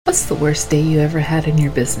What's the worst day you ever had in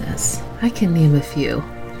your business? I can name a few.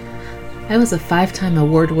 I was a 5-time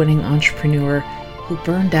award-winning entrepreneur who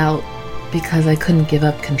burned out because I couldn't give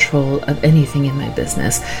up control of anything in my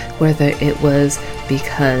business, whether it was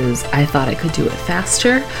because I thought I could do it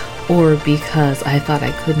faster or because I thought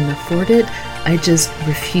I couldn't afford it. I just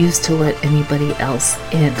refused to let anybody else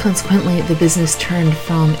in. Consequently, the business turned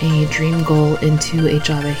from a dream goal into a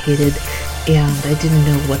job I hated, and I didn't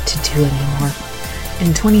know what to do anymore.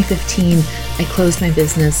 In 2015, I closed my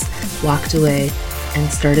business, walked away,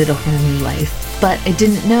 and started a whole new life. But I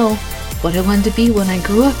didn't know what I wanted to be when I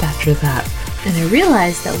grew up after that. And I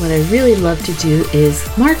realized that what I really love to do is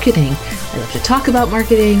marketing. I love to talk about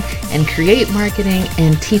marketing and create marketing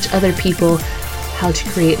and teach other people how to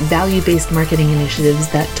create value-based marketing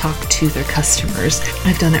initiatives that talk to their customers.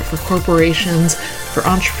 I've done it for corporations, for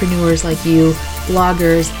entrepreneurs like you,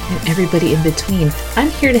 bloggers, and everybody in between. I'm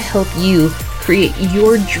here to help you create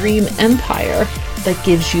your dream empire that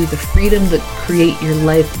gives you the freedom to create your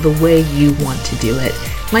life the way you want to do it.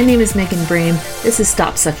 My name is Megan Brame. This is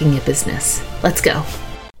Stop Sucking at Business. Let's go.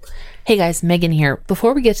 Hey guys, Megan here.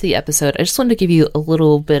 Before we get to the episode, I just wanted to give you a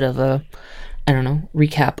little bit of a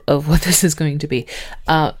recap of what this is going to be.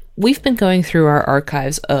 We've been going through our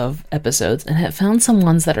archives of episodes and have found some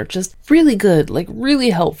ones that are just really good, like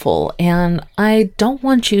really helpful. And I don't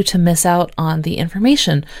want you to miss out on the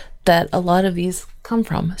information that a lot of these come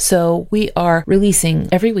from. So we are releasing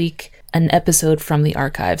every week an episode from the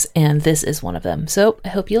archives, and this is one of them. So I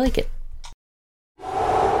hope you like it.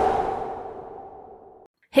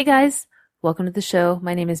 Hey guys, welcome to the show.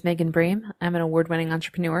 My name is Megan Brame. I'm an award-winning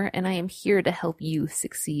entrepreneur, and I am here to help you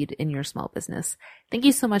succeed in your small business. Thank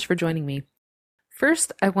you so much for joining me.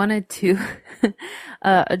 First, I wanted to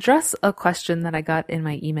address a question that I got in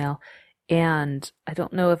my email. And I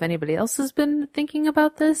don't know if anybody else has been thinking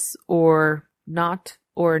about this or not,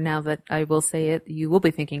 or now that I will say it, you will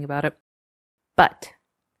be thinking about it. But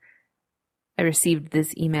I received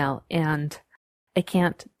this email and I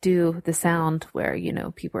can't do the sound where,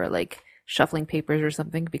 people are like shuffling papers or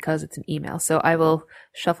something because it's an email. So I will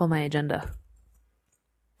shuffle my agenda.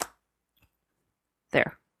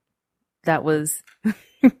 There. That was,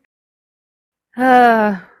 what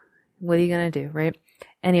are you going to do, right?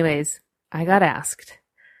 Anyways, I got asked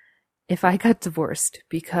if I got divorced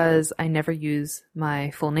because I never use my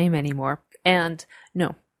full name anymore. And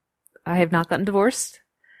no, I have not gotten divorced.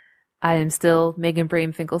 I am still Megan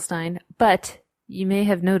Brame Finkelstein, but you may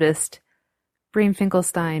have noticed Brame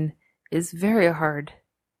Finkelstein is very hard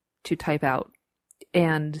to type out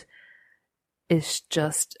and it's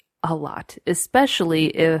just a lot, especially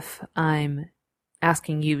if I'm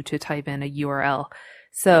asking you to type in a URL.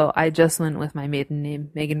 So I just went with my maiden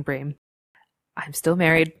name, Megan Brame. I'm still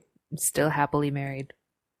married, I'm still happily married,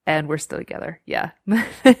 and we're still together. Yeah.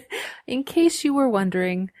 In case you were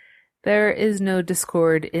wondering, there is no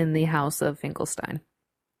discord in the house of Finkelstein.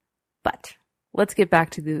 But let's get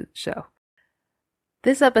back to the show.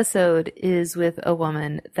 This episode is with a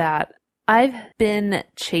woman that I've been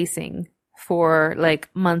chasing for like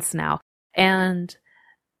months now, and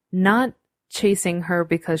not chasing her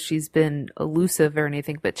because she's been elusive or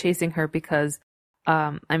anything, but chasing her because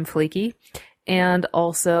I'm flaky. And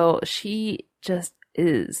also she just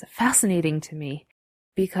is fascinating to me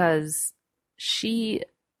because she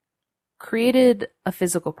created a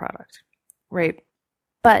physical product, right?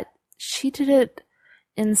 But she did it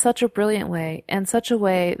in such a brilliant way and such a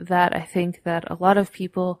way that I think that a lot of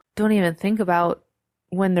people don't even think about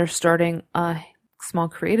when they're starting a small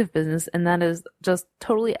creative business, and that is just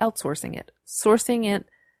totally outsourcing it, sourcing it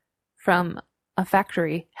from a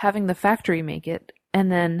factory, having the factory make it,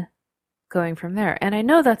 and then going from there. And I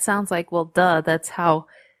know that sounds like, well, duh, that's how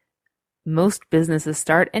most businesses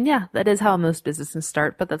start. And yeah, that is how most businesses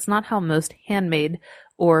start, but that's not how most handmade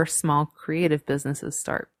or small creative businesses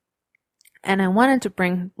start. And I wanted to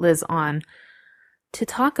bring Liz on to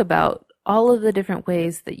talk about all of the different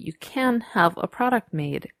ways that you can have a product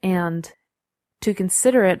made and to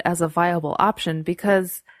consider it as a viable option,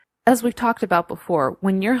 because as we've talked about before,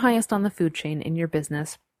 when you're highest on the food chain in your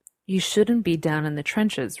business, you shouldn't be down in the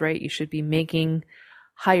trenches, right? You should be making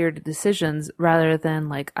higher decisions rather than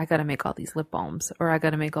like, I got to make all these lip balms or I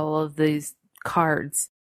got to make all of these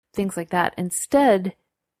cards, things like that. Instead,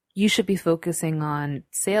 you should be focusing on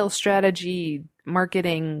sales strategy,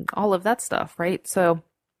 marketing, all of that stuff, right? So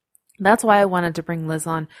that's why I wanted to bring Liz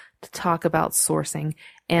on to talk about sourcing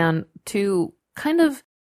and to kind of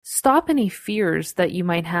stop any fears that you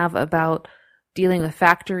might have about dealing with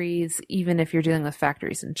factories, even if you're dealing with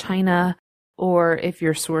factories in China or if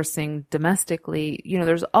you're sourcing domestically.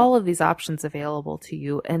 There's all of these options available to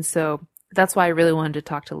you. And so that's why I really wanted to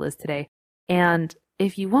talk to Liz today. And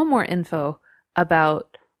if you want more info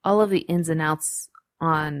about all of the ins and outs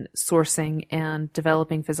on sourcing and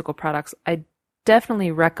developing physical products, I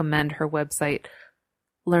definitely recommend her website,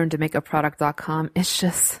 learntomakeaproduct.com. It's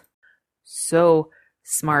just so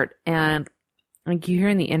smart. And like you hear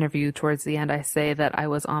in the interview towards the end, I say that I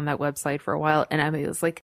was on that website for a while, and I was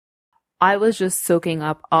like, I was just soaking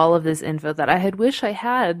up all of this info that I had wished I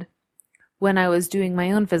had when I was doing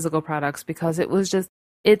my own physical products, because it was just,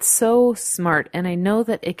 it's so smart. And I know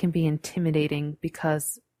that it can be intimidating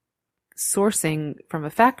because sourcing from a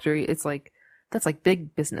factory, it's like, that's like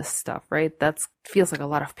big business stuff, right? That's feels like a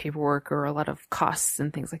lot of paperwork or a lot of costs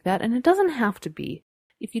and things like that. And it doesn't have to be.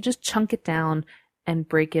 If you just chunk it down and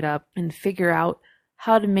break it up and figure out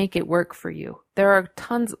how to make it work for you. There are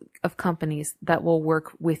tons of companies that will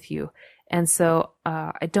work with you. And so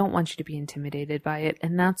I don't want you to be intimidated by it.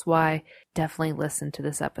 And that's why definitely listen to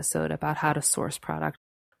this episode about how to source product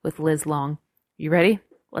with Liz Long. You ready?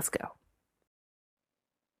 Let's go.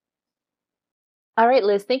 All right,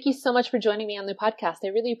 Liz, thank you so much for joining me on the podcast. I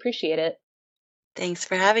really appreciate it. Thanks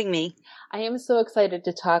for having me. I am so excited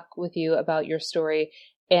to talk with you about your story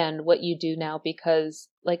and what you do now, because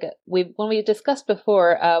like when we discussed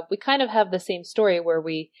before, we kind of have the same story where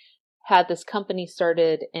we had this company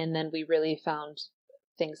started and then we really found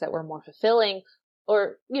things that were more fulfilling,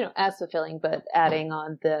 or, you know, as fulfilling, but adding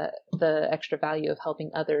on the extra value of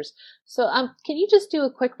helping others. So can you just do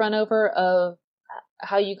a quick run over of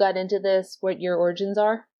how you got into this, what your origins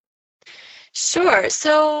are? Sure.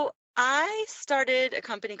 So I started a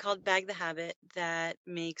company called Bag the Habit that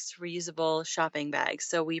makes reusable shopping bags.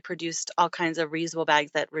 So we produced all kinds of reusable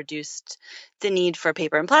bags that reduced the need for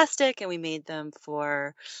paper and plastic, and we made them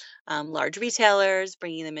for large retailers,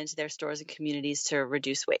 bringing them into their stores and communities to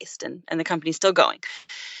reduce waste. And the company's still going.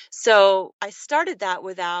 So I started that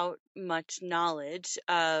without much knowledge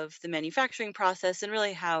of the manufacturing process and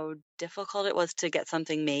really how difficult it was to get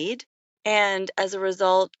something made. And as a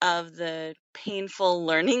result of the painful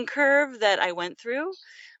learning curve that I went through,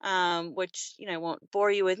 which, I won't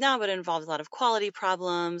bore you with now, but it involves a lot of quality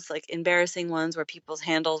problems, like embarrassing ones where people's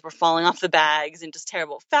handles were falling off the bags, and just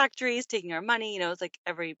terrible factories taking our money. It's like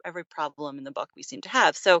every problem in the book we seem to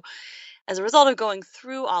have. So as a result of going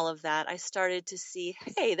through all of that, I started to see,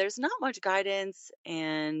 hey, there's not much guidance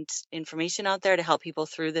and information out there to help people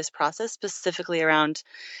through this process, specifically around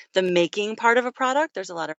the making part of a product.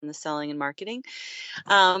 There's a lot in the selling and marketing.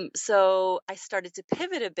 So I started to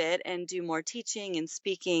pivot a bit and do more teaching and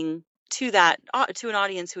speaking to an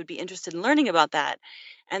audience who would be interested in learning about that.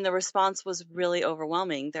 And the response was really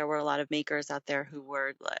overwhelming. There were a lot of makers out there who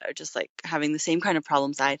were just like having the same kind of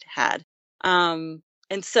problems I'd had.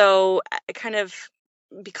 And so I kind of,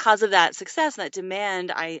 because of that success and that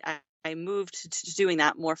demand, I moved to doing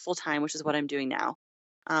that more full time, which is what I'm doing now.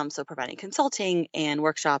 So providing consulting and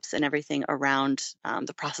workshops and everything around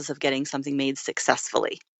the process of getting something made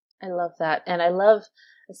successfully. I love that. And I love,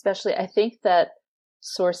 especially, I think that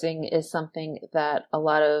sourcing is something that a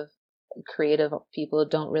lot of creative people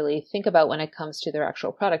don't really think about when it comes to their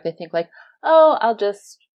actual product. They think like, oh, I'll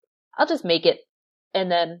just make it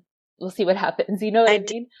and then we'll see what happens. You know what I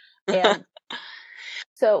mean? And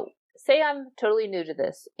so say I'm totally new to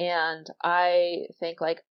this and I think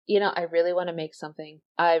like, I really want to make something.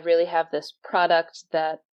 I really have this product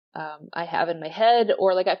that I have in my head,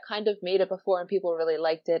 or like I've kind of made it before and people really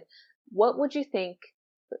liked it. What would you think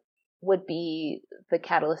would be the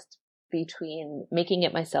catalyst between making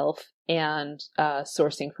it myself and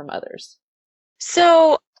sourcing from others?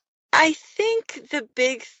 So I think the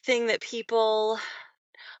big thing that people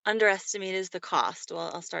underestimate is the cost.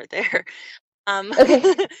 Well, I'll start there.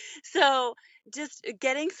 Okay. So just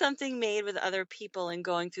getting something made with other people and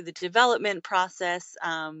going through the development process,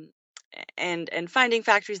 and finding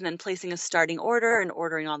factories and then placing a starting order and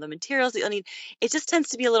ordering all the materials that you'll need, it just tends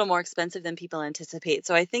to be a little more expensive than people anticipate.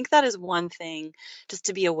 So I think that is one thing just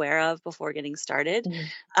to be aware of before getting started.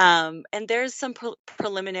 Mm-hmm. And there's some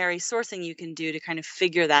preliminary sourcing you can do to kind of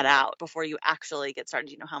figure that out before you actually get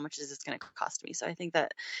started. How much is this going to cost me? So I think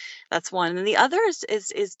that's one. And the other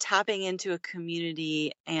is tapping into a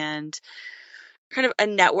community and kind of a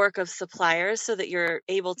network of suppliers so that you're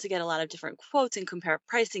able to get a lot of different quotes and compare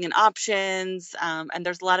pricing and options. And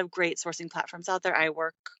there's a lot of great sourcing platforms out there. I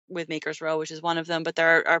work with Makers Row, which is one of them, but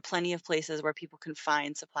there are plenty of places where people can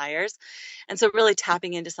find suppliers. And so really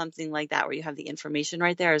tapping into something like that where you have the information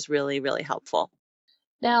right there is really, really helpful.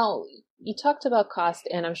 Now, you talked about cost,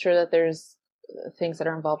 and I'm sure that there's things that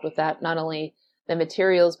are involved with that, not only the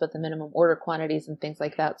materials, but the minimum order quantities and things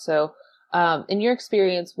like that. So in your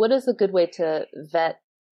experience, what is a good way to vet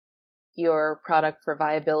your product for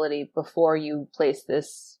viability before you place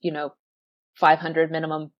this, 500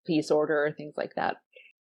 minimum piece order or things like that?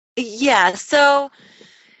 Yeah. So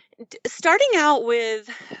starting out with,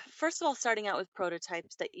 first of all, starting out with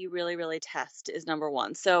prototypes that you really, really test is number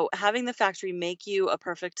one. So having the factory make you a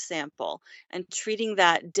perfect sample and treating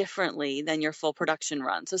that differently than your full production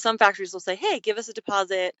run. So some factories will say, hey, give us a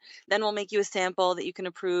deposit, then we'll make you a sample that you can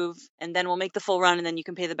approve, and then we'll make the full run, and then you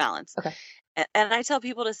can pay the balance. Okay. And I tell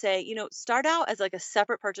people to say, start out as like a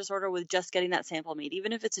separate purchase order with just getting that sample made,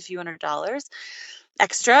 even if it's a few $100s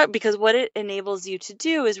extra, because what it enables you to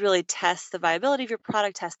do is really test the viability of your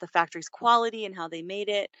product, test the factory's quality and how they made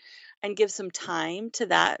it, and give some time to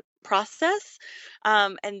that process.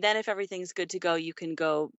 And then if everything's good to go, you can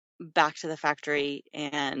go back to the factory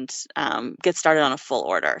and get started on a full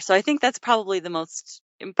order. So I think that's probably the most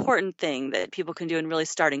important thing that people can do in really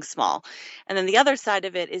starting small. And then the other side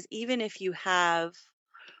of it is, even if you have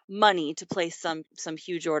money to place some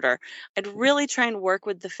huge order, I'd really try and work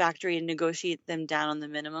with the factory and negotiate them down on the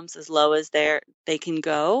minimums as low as they can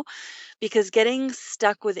go, because getting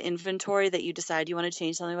stuck with inventory that you decide you want to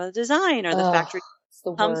change something about the design, or the Oh, factory it's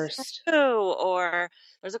the comes worst. through, or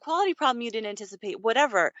there's a quality problem you didn't anticipate,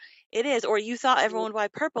 whatever it is, or you thought everyone would buy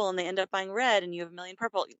purple and they end up buying red and you have a million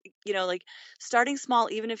purple, like starting small,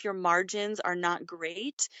 even if your margins are not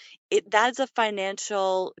great, that's a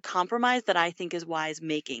financial compromise that I think is wise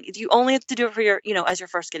making. You only have to do it for your, as you're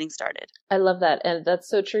first getting started. I love that. And that's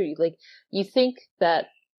so true. Like, you think that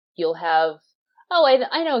you'll have, oh,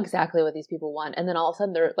 I know exactly what these people want. And then all of a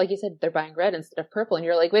sudden they're, like you said, they're buying red instead of purple. And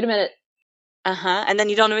you're like, wait a minute. And then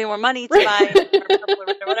you don't have any more money to buy purple or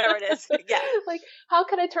red or whatever it is. Yeah. Like, how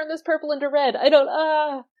can I turn this purple into red? I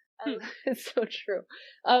don't, it's so true.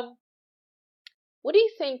 What do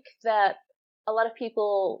you think that a lot of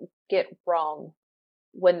people get wrong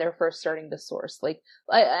when they're first starting to source? Like,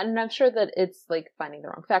 and I'm sure that it's like finding the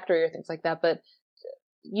wrong factory or things like that, but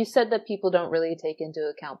you said that people don't really take into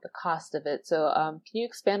account the cost of it. So, can you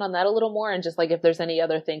expand on that a little more? And just like if there's any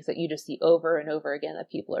other things that you just see over and over again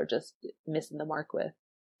that people are just missing the mark with?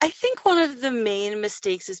 I think one of the main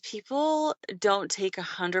mistakes is people don't take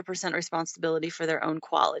 100% responsibility for their own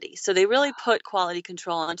quality. So they really put quality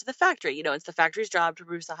control onto the factory. It's the factory's job to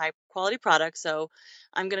produce a high quality product. So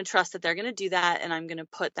I'm going to trust that they're going to do that, and I'm going to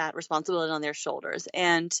put that responsibility on their shoulders.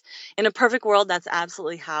 And in a perfect world, that's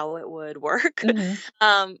absolutely how it would work.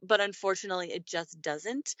 Mm-hmm. But unfortunately, it just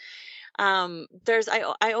doesn't. I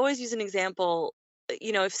always use an example.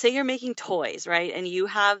 If, say, you're making toys, right, and you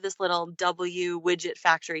have this little W widget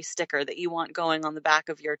factory sticker that you want going on the back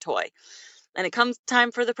of your toy, and it comes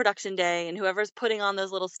time for the production day, and whoever's putting on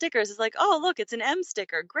those little stickers is like, oh, look, it's an M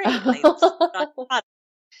sticker, great, and they slap it on your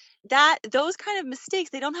product. Those kind of mistakes,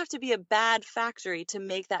 they don't have to be a bad factory to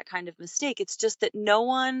make that kind of mistake. It's just that no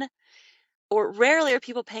one, or rarely, are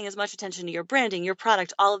people paying as much attention to your branding, your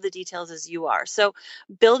product, all of the details as you are. So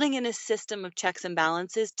building in a system of checks and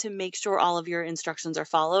balances to make sure all of your instructions are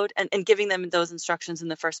followed, and giving them those instructions in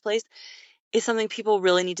the first place, is something people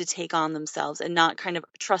really need to take on themselves, and not kind of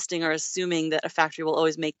trusting or assuming that a factory will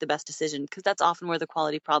always make the best decision, because that's often where the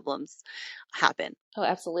quality problems happen. Oh,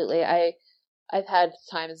 absolutely. I've had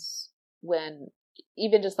times when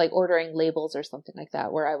even just like ordering labels or something like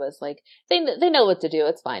that, where I was like, they know what to do,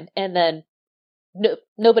 it's fine, and then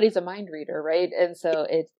nobody's a mind reader, right? And so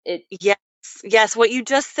it Yes. Yes. What you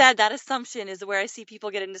just said, that assumption is where I see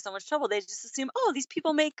people get into so much trouble. They just assume, oh, these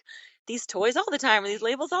people make these toys all the time, or these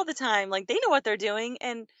labels all the time. Like, they know what they're doing.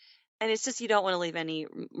 And it's just, you don't want to leave any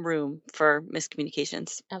room for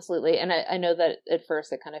miscommunications. absolutely. And I know that at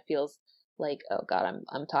first it kind of feels like, oh God,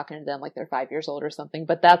 I'm talking to them like they're 5 years old or something,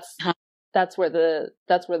 but that's where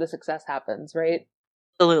the success happens, right?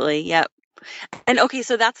 Absolutely. Yep. And okay,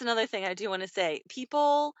 so that's another thing I do want to say.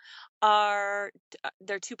 People they're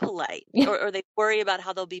too polite, or they worry about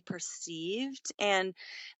how they'll be perceived, and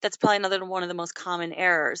that's probably another one of the most common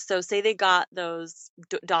errors. So say they got those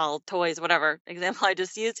doll toys, whatever example I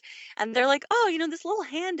just used, and they're like, "Oh, this little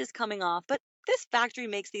hand is coming off, but this factory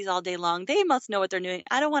makes these all day long. They must know what they're doing.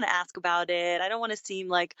 I don't want to ask about it. I don't want to seem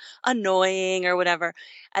like annoying or whatever."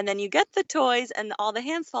 And then you get the toys and all the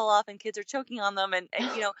hands fall off and kids are choking on them, and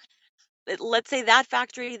let's say that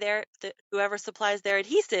factory there, whoever supplies their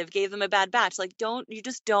adhesive gave them a bad batch. Like, you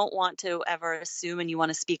just don't want to ever assume, and you want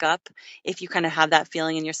to speak up if you kind of have that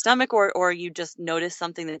feeling in your stomach, or you just notice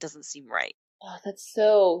something that doesn't seem right. Oh, that's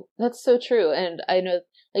so true. And I know,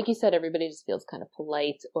 like you said, everybody just feels kind of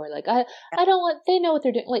polite, or like, I don't want, they know what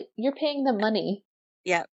they're doing. Like, you're paying them money.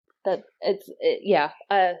 Yeah. Yeah.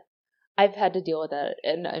 I've had to deal with that,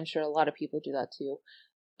 and I'm sure a lot of people do that too.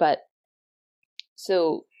 But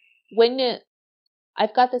so when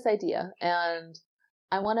I've got this idea and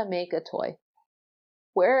I want to make a toy.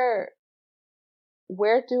 Where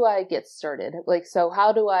where do I get started? Like, so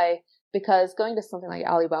how do I, because going to something like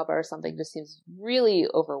Alibaba or something just seems really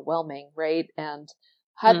overwhelming, right? And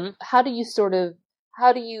how do you sort of,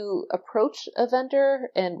 how do you approach a vendor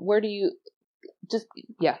and where do you just,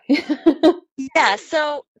 yeah. Yeah,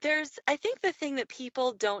 so I think the thing that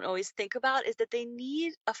people don't always think about is that they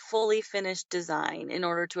need a fully finished design in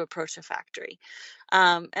order to approach a factory.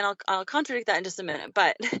 And I'll contradict that in just a minute,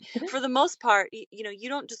 but for the most part, you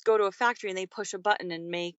don't just go to a factory and they push a button and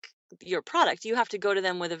make your product. You have to go to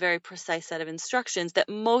them with a very precise set of instructions that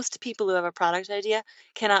most people who have a product idea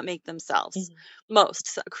cannot make themselves.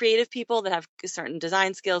 Most creative people that have certain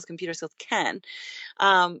design skills, computer skills can.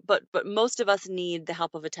 But most of us need the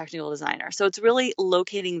help of a technical designer. So it's really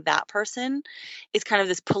locating that person is kind of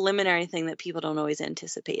this preliminary thing that people don't always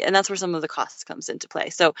anticipate. And that's where some of the cost comes into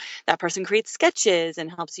play. So that person creates sketches and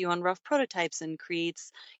helps you on rough prototypes and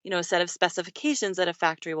creates, a set of specifications that a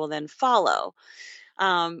factory will then follow.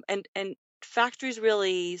 And factories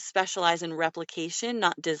really specialize in replication,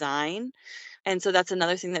 not design. And so that's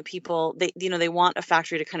another thing that people, they want a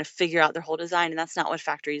factory to kind of figure out their whole design, and that's not what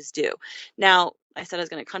factories do. Now, I said I was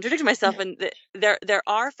going to contradict myself, and there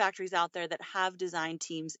are factories out there that have design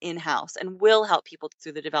teams in-house and will help people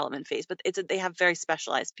through the development phase, but they have very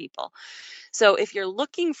specialized people. So if you're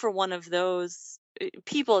looking for one of those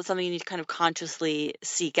people, it's something you need to kind of consciously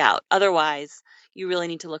seek out. Otherwise, you really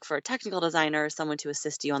need to look for a technical designer or someone to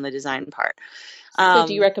assist you on the design part. So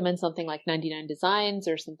do you recommend something like 99 Designs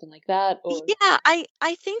or something like that? Or Yeah,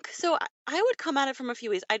 I think so. I would come at it from a few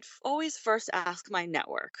ways. I'd always first ask my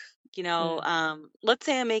network. Let's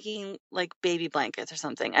say I'm making like baby blankets or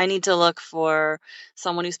something. I need to look for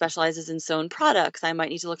someone who specializes in sewn products. I might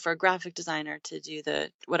need to look for a graphic designer to do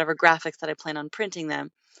the whatever graphics that I plan on printing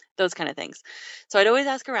them, those kind of things. So I'd always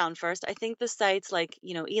ask around first. I think the sites like,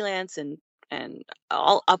 Elance and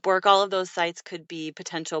all Upwork, all of those sites could be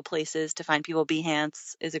potential places to find people.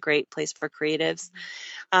 Behance is a great place for creatives.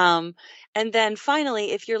 And then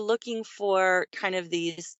finally, if you're looking for kind of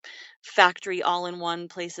these factory all-in-one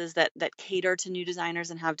places that cater to new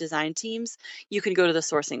designers and have design teams, you can go to the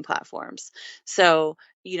sourcing platforms. So,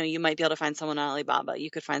 you might be able to find someone on Alibaba.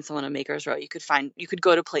 You could find someone on Makers Row. You could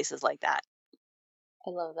go to places like that. I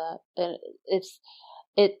love that. And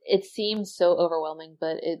it seems so overwhelming,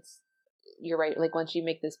 but you're right. Like once you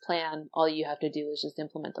make this plan, all you have to do is just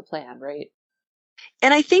implement the plan, right?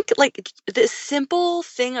 And I think like the simple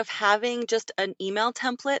thing of having just an email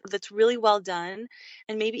template that's really well done,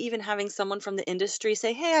 and maybe even having someone from the industry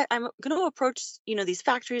say, "Hey, I'm going to approach, these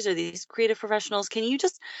factories or these creative professionals. Can you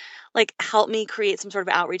just like help me create some sort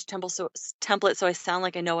of outreach template so I sound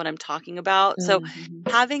like I know what I'm talking about?" So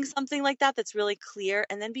having something like that that's really clear,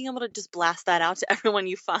 and then being able to just blast that out to everyone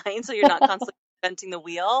you find, so you're not constantly inventing the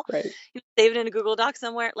wheel. Right. Save it in a Google Doc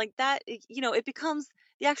somewhere like that. It becomes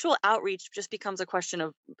the actual outreach just becomes a question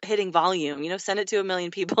of hitting volume. Send it to a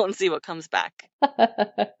million people and see what comes back.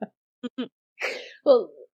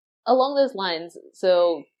 Well, along those lines,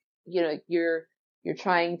 so you're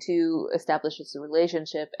trying to establish this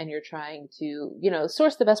relationship and you're trying to,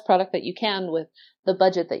 source the best product that you can with the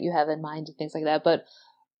budget that you have in mind and things like that. But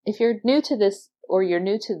if you're new to this or you're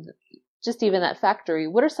new to just even that factory,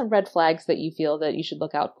 what are some red flags that you feel that you should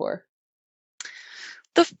look out for?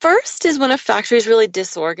 The first is when a factory is really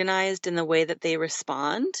disorganized in the way that they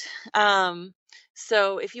respond.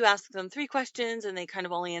 So if you ask them 3 questions and they kind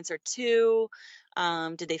of only answer 2,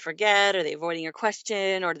 did they forget? Are they avoiding your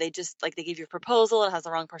question? Or do they just like they give you a proposal, it has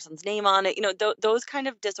the wrong person's name on it? Those kind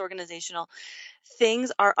of disorganizational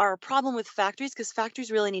things are a problem with factories because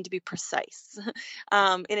factories really need to be precise.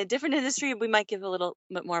 In a different industry, we might give a little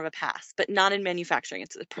bit more of a pass, but not in manufacturing.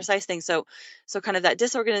 It's a precise thing. So kind of that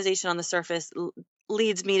disorganization on the surface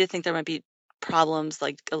leads me to think there might be problems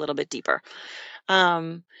like a little bit deeper.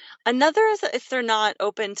 Another is if they're not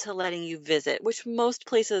open to letting you visit, which most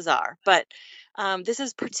places are, but this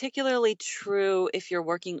is particularly true if you're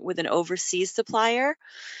working with an overseas supplier,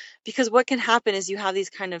 because what can happen is you have these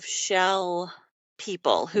kind of shell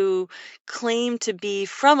people who claim to be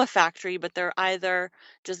from a factory, but they're either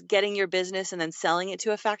just getting your business and then selling it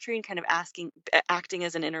to a factory and kind of acting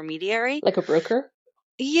as an intermediary. Like a broker?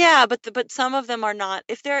 Yeah, but some of them are not.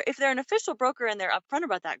 If they're an official broker and they're upfront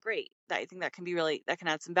about that, great. I think that can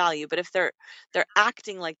add some value. But if they're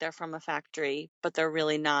acting like they're from a factory, but they're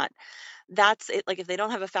really not, that's it. Like if they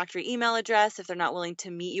don't have a factory email address, if they're not willing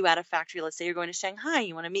to meet you at a factory, let's say you're going to Shanghai,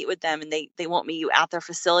 you want to meet with them and they won't meet you at their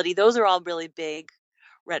facility. Those are all really big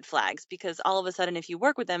red flags, because all of a sudden, if you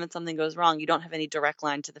work with them and something goes wrong, you don't have any direct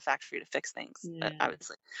line to the factory to fix things,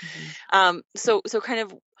 obviously. So kind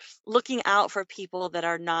of looking out for people that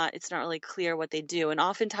are not, it's not really clear what they do. And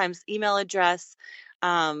oftentimes email address,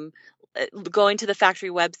 going to the factory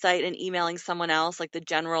website and emailing someone else, like the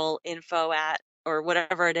general info at, or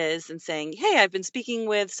whatever it is, and saying, hey, I've been speaking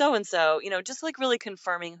with so-and-so, just like really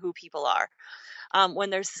confirming who people are. When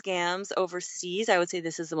there's scams overseas, I would say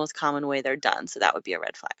this is the most common way they're done. So that would be a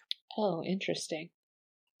red flag. Oh, interesting.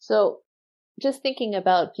 So just thinking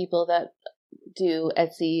about people that do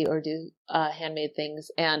Etsy or do handmade things,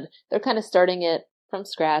 and they're kind of starting it from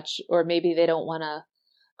scratch, or maybe they don't want to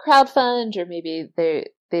crowdfund, or maybe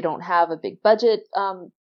they don't have a big budget.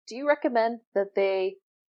 Do you recommend that they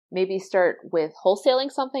maybe start with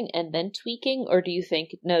wholesaling something and then tweaking, or do you think,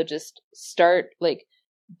 no, just start, like,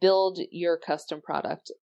 build your custom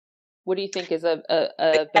product? What do you think is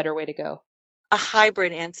a better way to go? A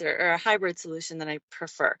hybrid answer, or a hybrid solution that I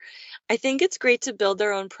prefer. I think it's great to build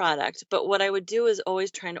their own product, but what I would do is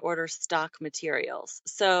always trying to order stock materials.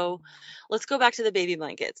 So let's go back to the baby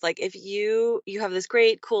blankets. Like, if you have this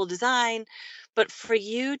great, cool design, but for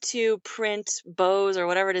you to print bows or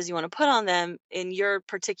whatever it is you want to put on them in your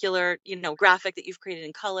particular, graphic that you've created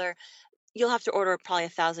in color, you'll have to order probably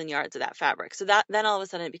 1,000 yards of that fabric. So that then all of a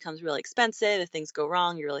sudden it becomes really expensive. If things go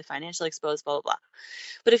wrong, you're really financially exposed, blah, blah, blah.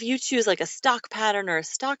 But if you choose like a stock pattern or a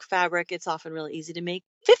stock fabric, it's often really easy to make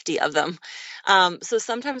 50 of them. So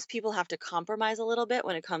sometimes people have to compromise a little bit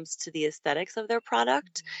when it comes to the aesthetics of their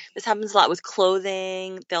product. This happens a lot with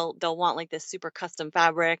clothing. They'll want like this super custom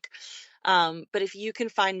fabric. But if you can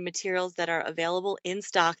find materials that are available in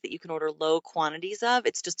stock that you can order low quantities of,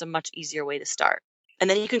 it's just a much easier way to start. And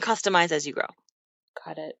then you can customize as you grow.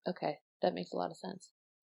 Got it. Okay. That makes a lot of sense.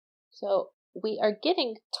 So we are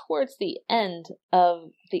getting towards the end of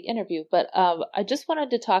the interview, but I just wanted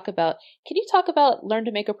to talk about, can you talk about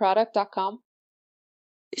learntomakeaproduct.com?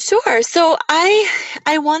 Sure. So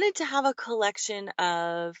I wanted to have a collection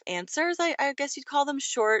of answers. I guess you'd call them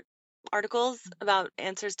short articles about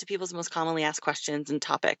answers to people's most commonly asked questions and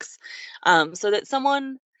topics, so that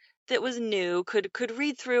someone that was new could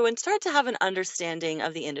read through and start to have an understanding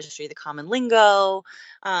of the industry, the common lingo,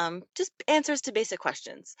 just answers to basic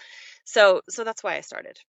questions. So that's why I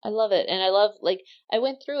started. I love it. And I love, like, I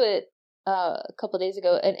went through it a couple of days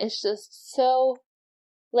ago, and it's just so,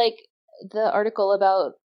 like, the article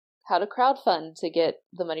about how to crowdfund to get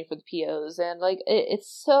the money for the POs, and like it's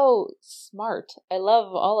so smart. I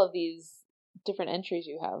love all of these different entries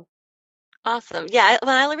you have. Awesome. Yeah,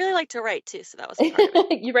 I really like to write too, so that was part of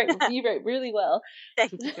it. You write really well.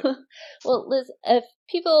 Thank you. Well, Liz,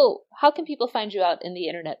 how can people find you out in the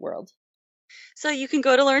internet world? So you can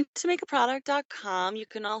go to learntomakeaproduct.com. You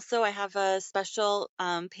can also, I have a special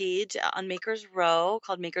page on Makers Row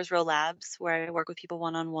called Makers Row Labs, where I work with people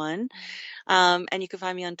one-on-one. And you can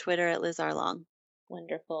find me on Twitter at Liz Arlong.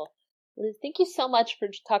 Wonderful. Liz, thank you so much for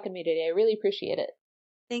talking to me today. I really appreciate it.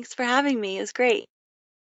 Thanks for having me. It was great.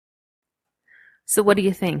 So what do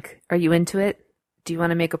you think? Are you into it? Do you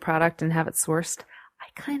want to make a product and have it sourced? I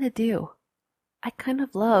kind of do. I kind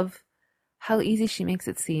of love how easy she makes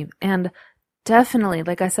it seem. And definitely,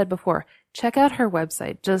 like I said before, check out her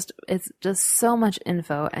website. It's just so much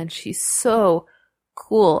info, and she's so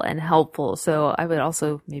cool and helpful. So I would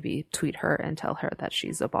also maybe tweet her and tell her that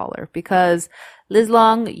she's a baller, because Liz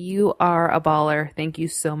Long, you are a baller. Thank you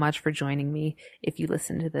so much for joining me if you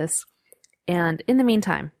listen to this. And in the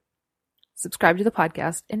meantime, subscribe to the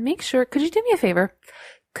podcast, and make sure, could you do me a favor?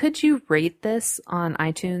 Could you rate this on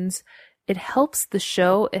iTunes? It helps the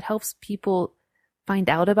show. It helps people find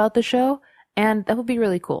out about the show, and that would be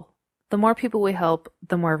really cool. The more people we help,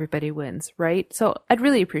 the more everybody wins, right? So I'd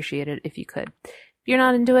really appreciate it if you could. If you're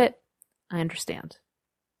not into it, I understand.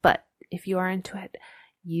 But if you are into it,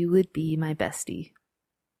 you would be my bestie.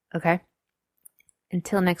 Okay?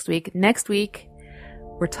 Until next week. Next week,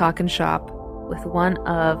 we're talking shop with one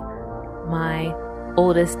of my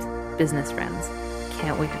oldest business friends.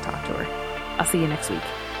 Can't wait to talk to her. I'll see you next week.